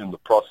 I'm in the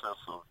process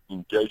of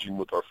engaging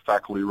with our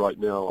faculty right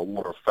now. I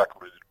want our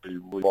faculty to be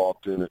really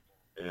involved in it,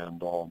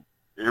 and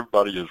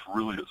everybody is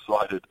really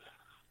excited.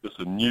 It's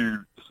a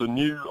new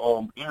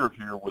era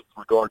here with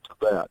regard to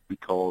that,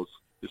 because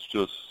it's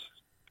just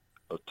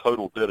a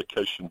total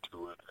dedication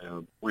to it,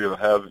 and we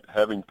are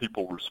having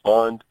people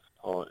respond.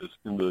 Is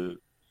in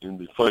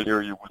the fun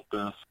area with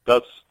this.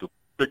 That's the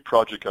big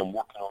project I'm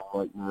working on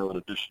right now, in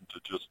addition to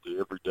just the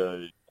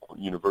everyday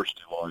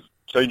university life,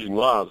 changing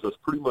lives. That's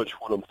pretty much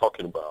what I'm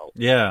talking about.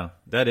 Yeah,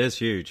 that is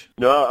huge.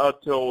 You know, I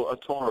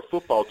tell our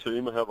football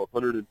team, I have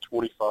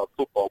 125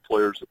 football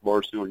players at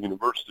Mars Hill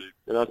University,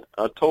 and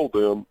I told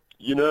them,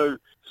 you know,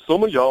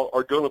 some of y'all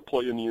are going to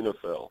play in the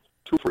NFL,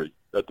 2 or 3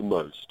 at the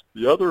most.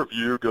 The other of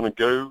you are going to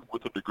go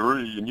with a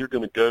degree, and you're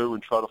going to go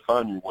and try to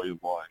find your way in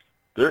life.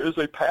 There is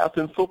a path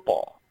in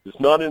football. It's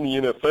not in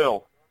the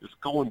NFL. It's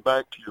going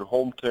back to your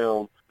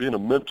hometown, being a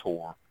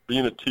mentor,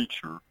 being a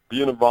teacher,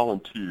 being a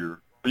volunteer,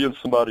 being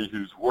somebody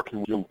who's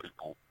working with young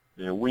people.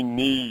 And we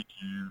need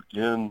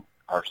you in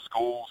our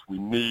schools. We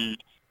need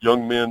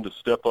young men to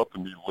step up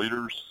and be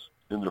leaders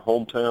in their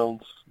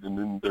hometowns and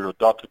in their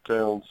adopted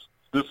towns.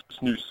 This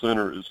new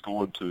center is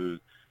going to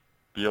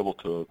be able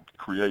to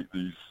create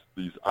these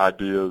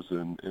ideas.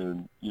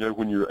 And you know,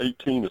 when you're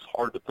 18, it's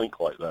hard to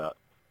think like that.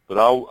 But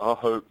I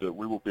hope that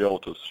we will be able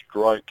to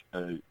strike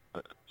a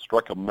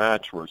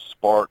match or a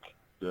spark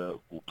that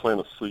will plant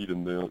a seed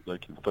in them. They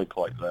can think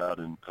like that,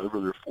 and over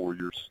their 4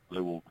 years,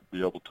 they will be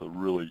able to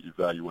really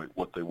evaluate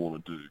what they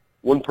want to do.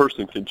 One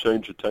person can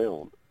change a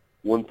town.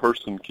 One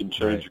person can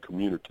change a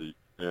community,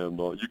 and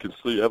you can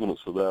see evidence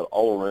of that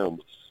all around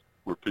us,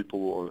 where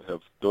people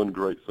have done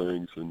great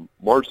things, and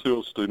Mars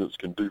Hill students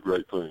can do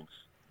great things.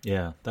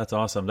 Yeah, that's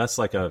awesome. That's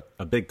like a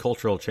big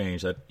cultural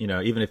change that, you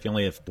know, even if you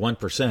only have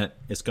 1%,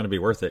 it's going to be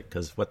worth it,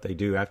 because what they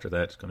do after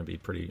that is going to be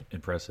pretty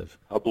impressive.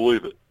 I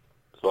believe it.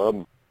 So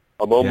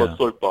I'm on my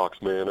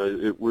soapbox,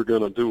 man. We're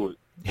going to do it.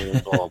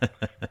 And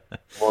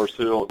Mars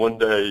Hill one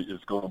day is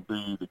going to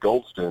be the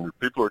gold standard.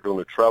 People are going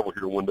to travel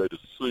here one day to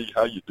see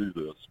how you do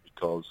this,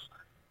 because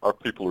our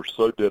people are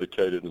so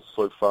dedicated and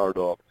so fired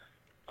up.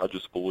 I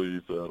just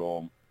believe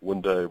that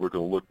one day we're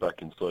going to look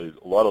back and say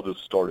a lot of this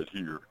started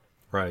here.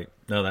 Right.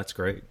 No, that's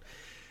great.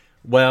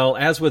 Well,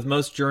 as with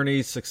most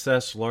journeys,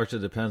 success largely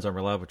depends on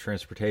reliable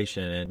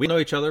transportation. And we know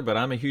each other, but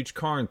I'm a huge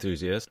car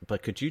enthusiast.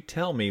 But could you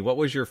tell me, what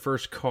was your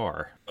first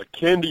car? A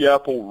candy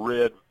apple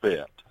red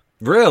Vet.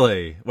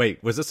 Really?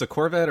 Wait, was this a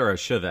Corvette or a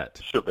Chevette?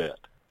 Chevette.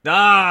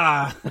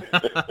 Ah!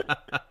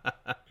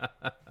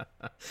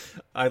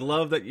 I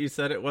love that you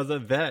said it was a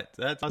Vet.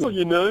 That's awesome. Well,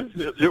 you know,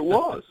 it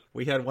was.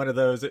 We had one of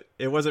those.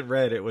 It wasn't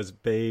red. It was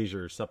beige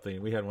or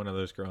something. We had one of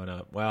those growing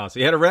up. Wow. So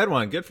you had a red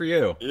one. Good for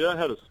you. Yeah, I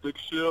had a stick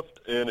shift,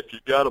 and if you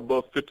got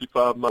above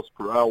 55 miles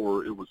per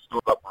hour, it was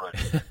still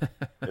upright.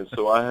 And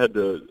so I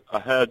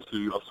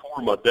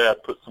swore my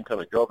dad put some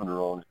kind of governor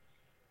on it,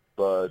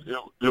 but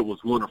it was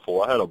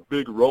wonderful. I had a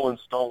big Rolling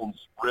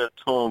Stones red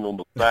tongue on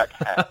the back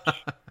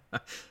hatch.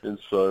 And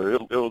so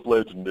it was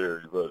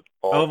legendary. But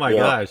oh my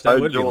gosh, that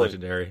would be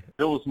legendary.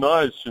 It was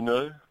nice, you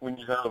know, when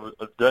you have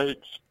a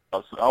date.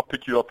 I said, I'll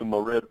pick you up in my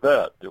red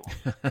Vet. It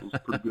was a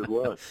pretty good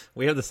ride.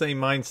 We have the same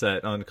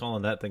mindset on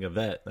calling that thing a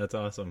Vet. That's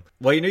awesome.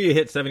 Well, you knew you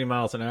hit 70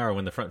 miles an hour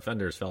when the front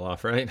fenders fell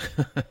off, right?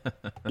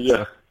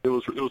 Yeah, it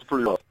was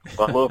pretty rough.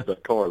 I love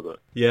that car, though.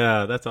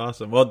 Yeah, that's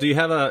awesome. Well,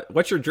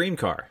 what's your dream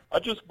car? I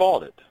just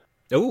bought it.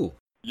 Ooh.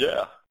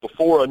 Yeah.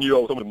 Before I knew I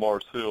was coming to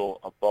Mars Hill,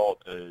 I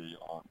bought a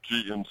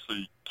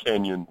GMC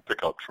Canyon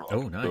pickup truck.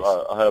 Oh, nice.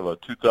 So I have a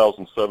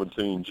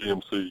 2017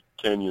 GMC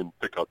Canyon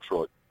pickup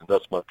truck, and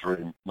that's my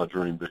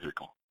dream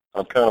vehicle.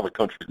 I'm kind of a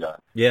country guy.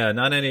 Yeah,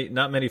 not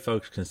many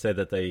folks can say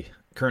that they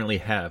currently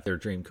have their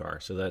dream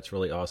car, so that's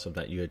really awesome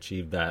that you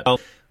achieved that.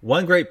 Well,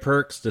 one great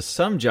perks to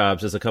some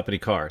jobs is a company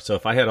car. So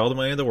if I had all the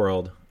money in the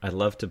world, I'd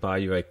love to buy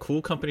you a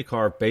cool company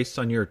car based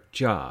on your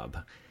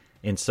job.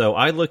 And so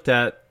I looked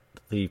at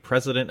the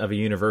president of a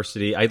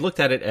university. I looked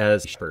at it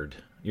as shepherd.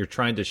 You're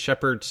trying to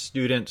shepherd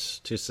students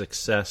to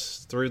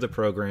success through the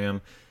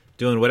program,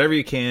 doing whatever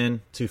you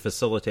can to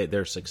facilitate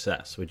their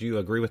success. Would you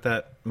agree with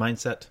that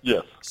mindset?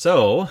 Yes.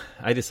 So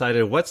I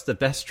decided, what's the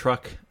best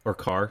truck or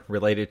car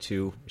related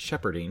to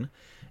shepherding?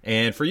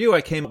 And for you,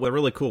 I came up with a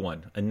really cool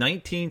one, a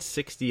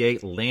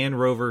 1968 Land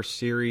Rover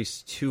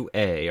Series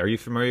 2A. Are you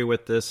familiar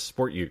with this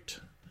sport ute?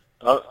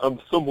 I'm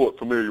somewhat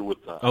familiar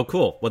with that. Oh,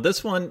 cool. Well,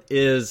 this one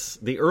is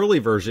the early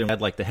version. It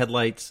had like the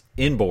headlights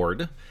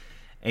inboard,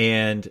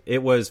 and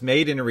it was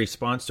made in a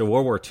response to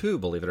World War II,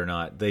 believe it or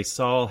not. They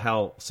saw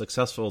how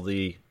successful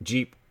the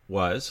Jeep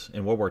was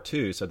in World War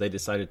II, so they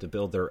decided to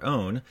build their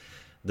own.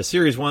 The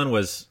Series 1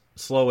 was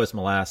slow as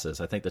molasses.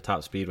 I think the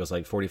top speed was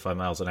like 45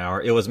 miles an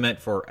hour. It was meant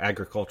for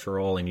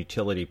agricultural and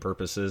utility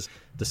purposes.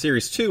 The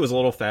Series 2 was a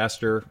little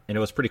faster, and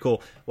it was pretty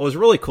cool. What was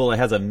really cool, it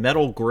has a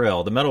metal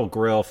grill. The metal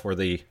grill for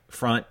the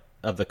front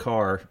of the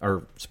car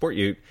or sport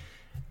ute,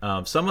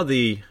 some of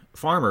the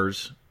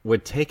farmers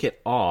would take it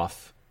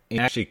off and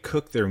actually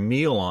cook their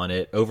meal on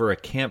it over a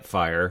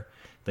campfire,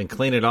 then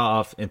clean it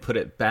off and put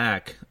it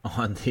back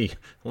on the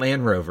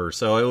Land Rover.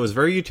 So it was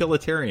very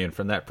utilitarian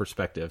from that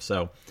perspective.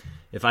 So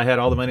if I had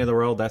all the money in the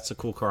world, that's a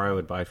cool car I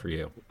would buy for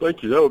you.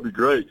 Thank you. That would be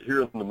great.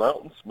 Here in the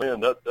mountains,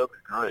 man, that'd be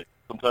great.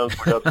 Sometimes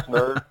we have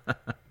snow.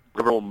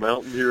 We're on a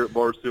mountain here at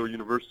Mars Hill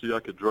University. I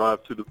could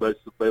drive to the base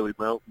of Bailey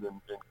Mountain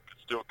and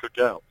still cook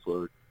out.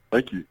 So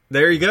Thank you.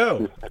 There you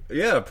go.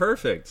 Yeah,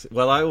 perfect.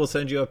 Well, I will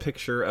send you a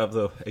picture of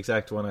the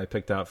exact one I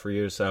picked out for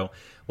you. So,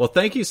 well,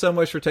 thank you so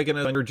much for taking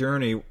us on your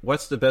journey.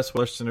 What's the best way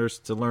for listeners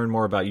to learn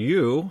more about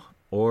you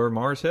or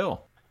Mars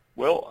Hill?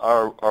 Well,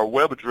 our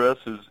web address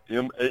is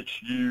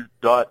mhu.edu,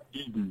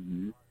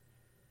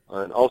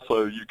 and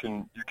also you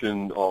can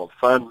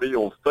find me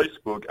on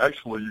Facebook.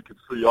 Actually, you can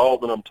see all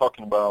that I'm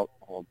talking about.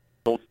 I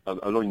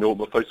don't even know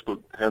what my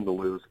Facebook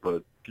handle is,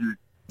 but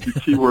if you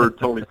keyword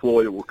Tony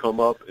Floyd, it will come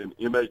up, and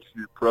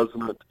MHU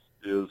President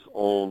is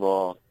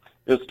on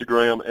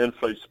Instagram and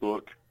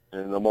Facebook,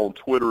 and I'm on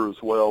Twitter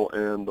as well,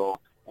 and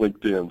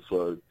LinkedIn.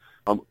 So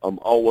I'm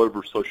all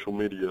over social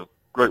media.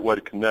 Great way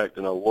to connect,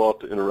 and I love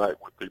to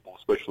interact with people,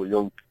 especially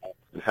young people,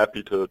 and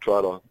happy to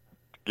try to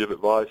give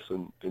advice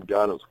and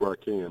guidance where I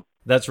can.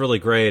 That's really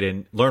great.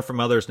 And Learn From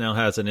Others now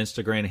has an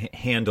Instagram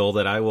handle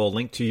that I will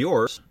link to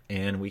yours,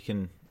 and we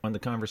can on the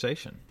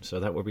conversation. So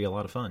that would be a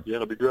lot of fun. Yeah,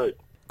 that'd be great.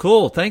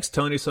 Cool. Thanks,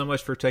 Tony, so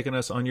much for taking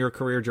us on your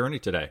career journey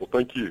today. Well,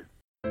 thank you.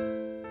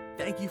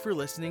 Thank you for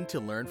listening to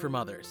Learn From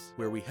Others,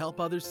 where we help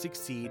others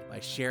succeed by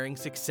sharing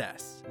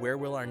success. Where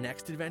will our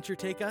next adventure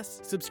take us?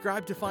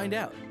 Subscribe to find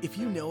out. If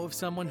you know of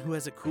someone who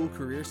has a cool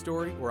career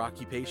story or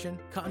occupation,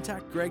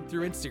 contact Greg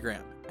through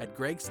Instagram at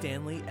Greg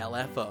Stanley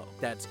LFO.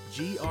 That's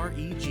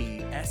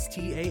GregStanley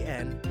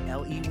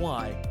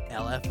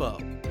LFO.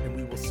 And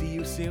we will see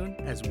you soon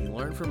as we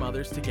learn from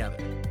others together.